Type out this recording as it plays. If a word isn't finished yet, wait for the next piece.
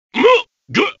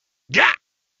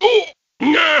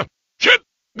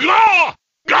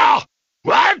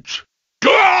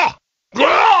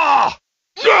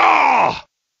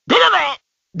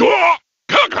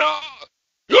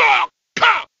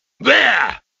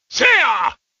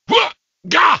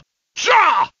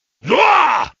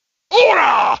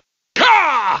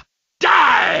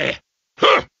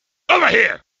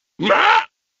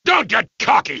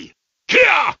cocky.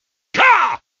 Kia!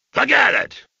 Ka! Forget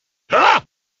it! Huh?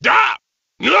 Da!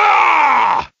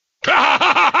 Ah! Ha ha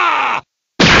ha ha!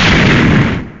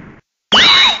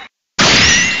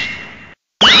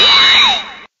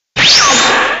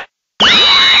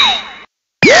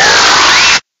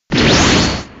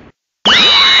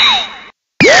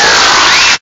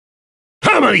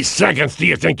 How many seconds do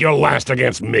you think you'll last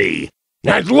against me?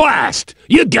 At last,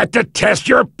 you get to test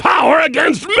your power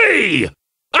against me!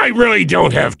 I really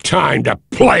don't have time to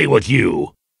play with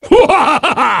you.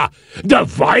 The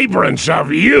vibrance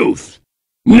of youth!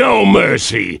 No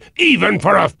mercy, even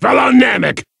for a fellow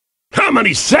Namek! How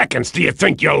many seconds do you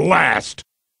think you'll last?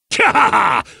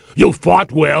 You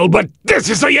fought well, but this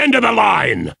is the end of the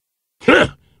line!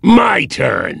 My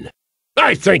turn.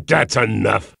 I think that's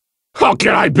enough. How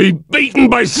can I be beaten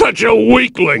by such a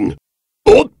weakling?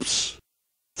 Oops!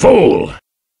 Fool!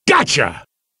 Gotcha!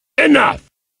 Enough!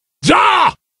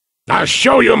 Zah! I'll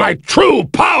show you my true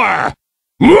power!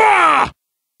 Mwah!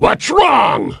 What's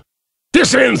wrong?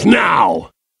 This ends now!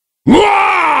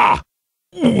 Mwah!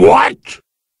 What?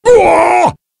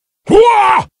 Mwah!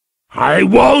 Mwah! I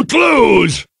won't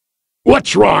lose!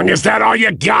 What's wrong? Is that all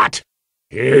you got?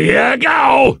 Here you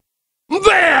go!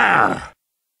 There!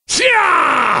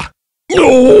 Sia!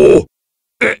 No!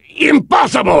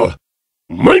 Impossible!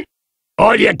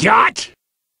 All you got?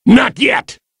 Not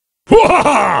yet!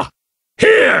 Whoa!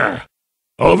 Here!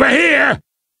 Over here!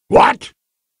 What?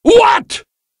 What?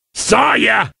 Saw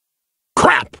ya!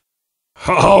 Crap!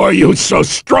 How are you so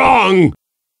strong?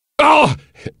 Oh,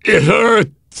 it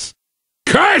hurts!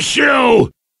 Curse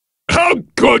you! How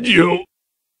could you?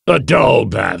 A dull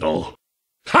battle.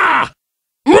 Ha!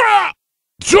 Rah!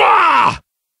 Zah!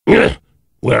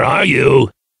 Where are you?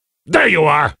 There you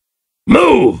are!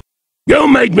 Move! You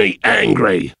made me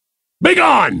angry!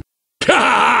 Begone!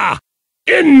 Ha!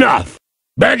 Enough!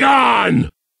 Begone!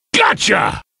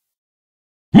 Gotcha!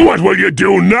 What will you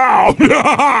do now?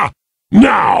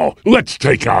 Now, let's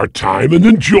take our time and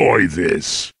enjoy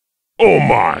this. Oh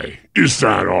my, is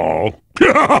that all?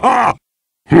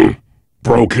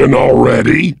 Broken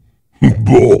already?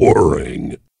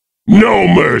 Boring. No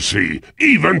mercy,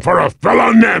 even for a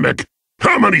fellow Namek!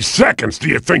 How many seconds do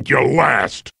you think you'll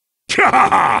last?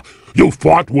 You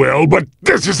fought well, but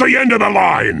this is the end of the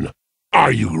line!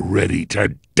 Are you ready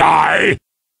to die?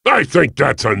 I think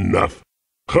that's enough.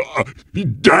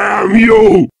 Damn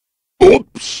you!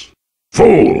 Oops!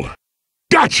 Fool!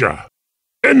 Gotcha!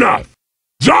 Enough!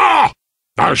 Zah!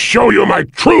 I'll show you my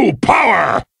true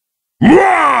power!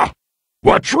 Mwah!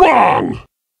 What's wrong?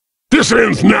 This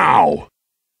ends now!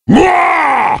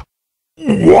 Mwah!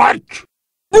 What?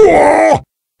 Mwah!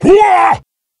 Mwah!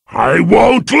 I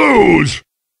won't lose!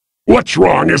 What's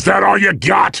wrong? Is that all you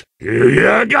got? Here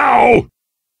you go!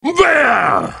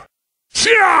 There!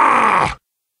 Sia!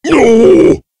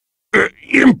 No!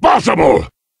 Impossible!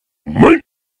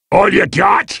 All you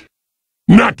got?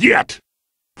 Not yet!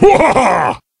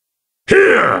 Whoa!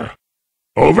 Here!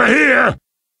 Over here!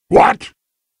 What?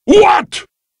 What?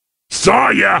 Saw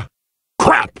ya!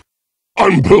 Crap!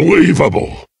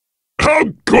 Unbelievable! How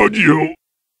could you?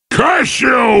 Curse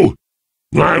you!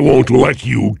 I won't let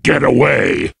you get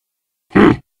away!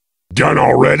 Done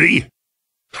already?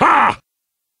 Ha!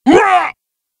 Rah!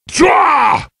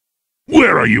 Zah!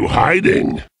 Where are you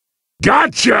hiding?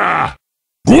 Gotcha!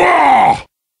 Gwa!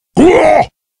 Gwa!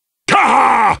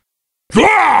 Kaha!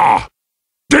 Gwa!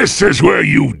 This is where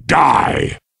you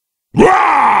die!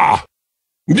 Gwa!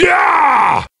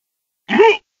 Yeah!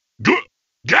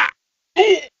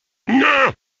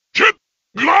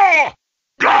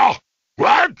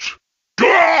 What?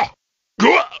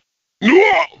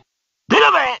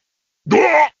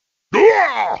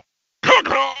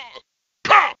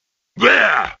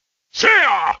 There!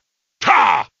 Say-a!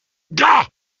 Ta! Ga!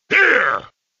 Here!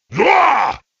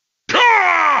 Zwa!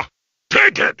 Ka!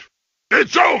 Take it!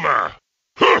 It's over!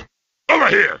 Huh! Over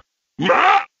here!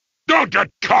 Ma! Don't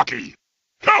get cocky!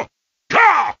 Huh!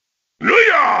 Ka!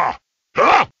 Nuya!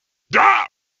 Huh! Da!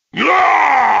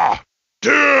 No!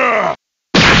 Duh!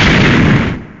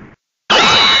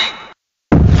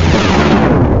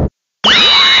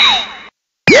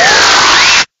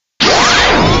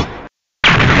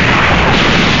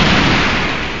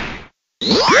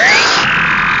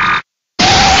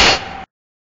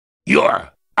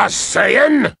 You're a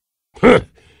Saiyan?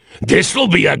 This'll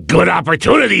be a good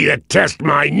opportunity to test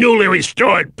my newly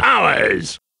restored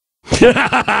powers.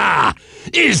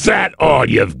 Is that all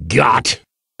you've got?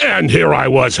 And here I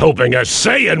was hoping a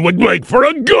Saiyan would make for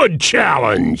a good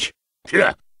challenge.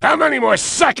 How many more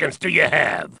seconds do you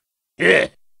have?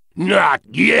 Not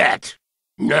yet.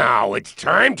 Now it's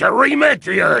time to remit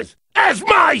the Earth as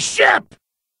my ship!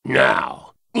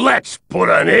 Now, let's put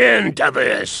an end to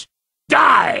this.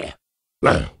 Die!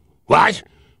 What?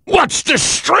 What's the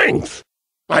strength?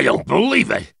 I don't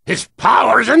believe it. His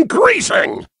power's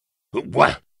increasing.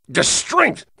 What? The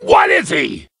strength? What is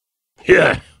he?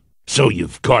 Yeah, so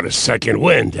you've caught a second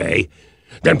wind, eh?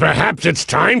 Then perhaps it's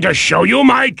time to show you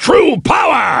my true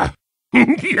power!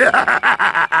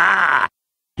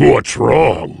 What's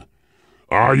wrong?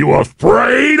 Are you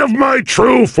afraid of my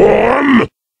true form?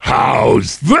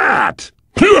 How's that?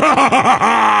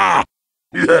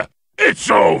 Yeah, it's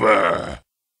over.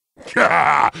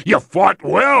 You fought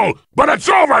well, but it's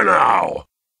over now.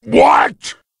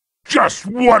 What? Just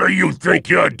what do you think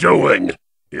you're doing?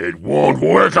 It won't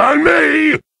work on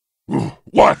me.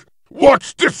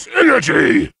 What's this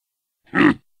energy?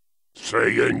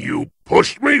 Saying you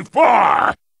pushed me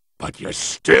far, but you're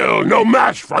still no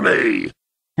match for me.